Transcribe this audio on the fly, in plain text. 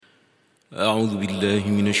أعوذ بالله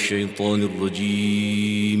من الشيطان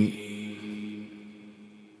الرجيم.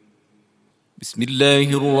 بسم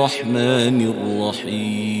الله الرحمن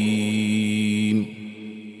الرحيم.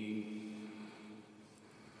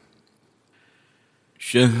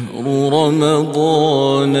 شهر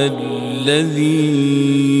رمضان الذي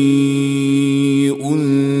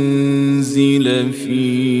أنزل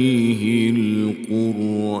فيه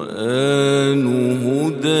القرآن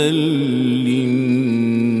هدى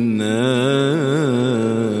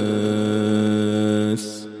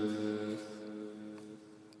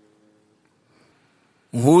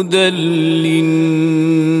للناس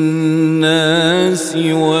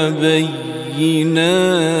وبينات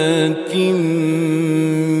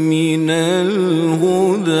من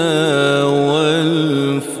الهدى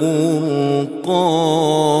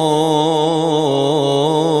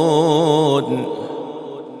والفرقان،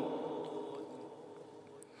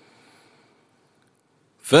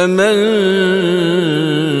 فمن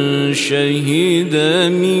شهد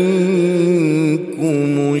منكم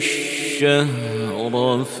الشهر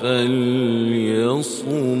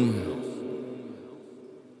فليصم،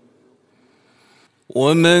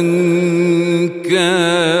 ومن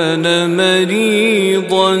كان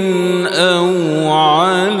مريضا أو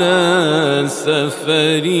على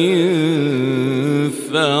سفر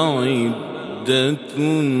فعدة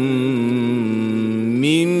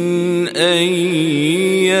من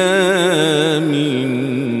أيام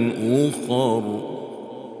أخر.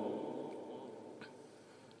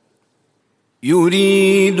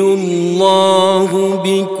 يريد الله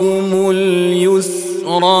بكم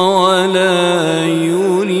اليسر ولا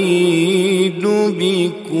يريد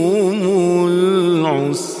بكم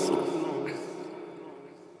العسر،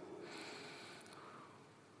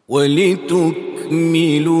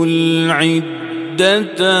 ولتكملوا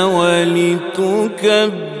العدة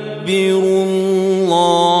ولتكبروا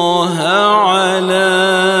الله على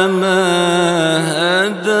ما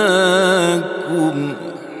هداكم،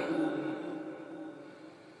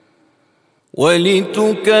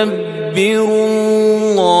 ولتكبروا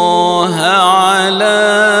الله على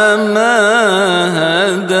ما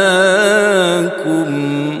هداكم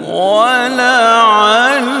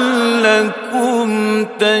ولعلكم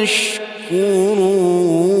تشكرون.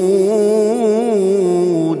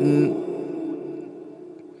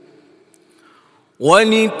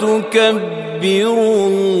 ولتكبروا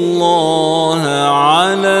الله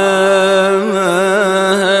على ما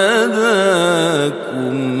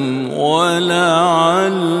هداكم ولعلكم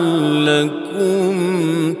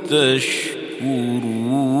تشكرون.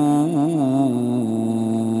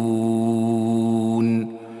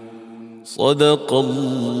 صدق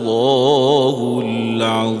الله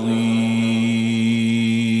العظيم.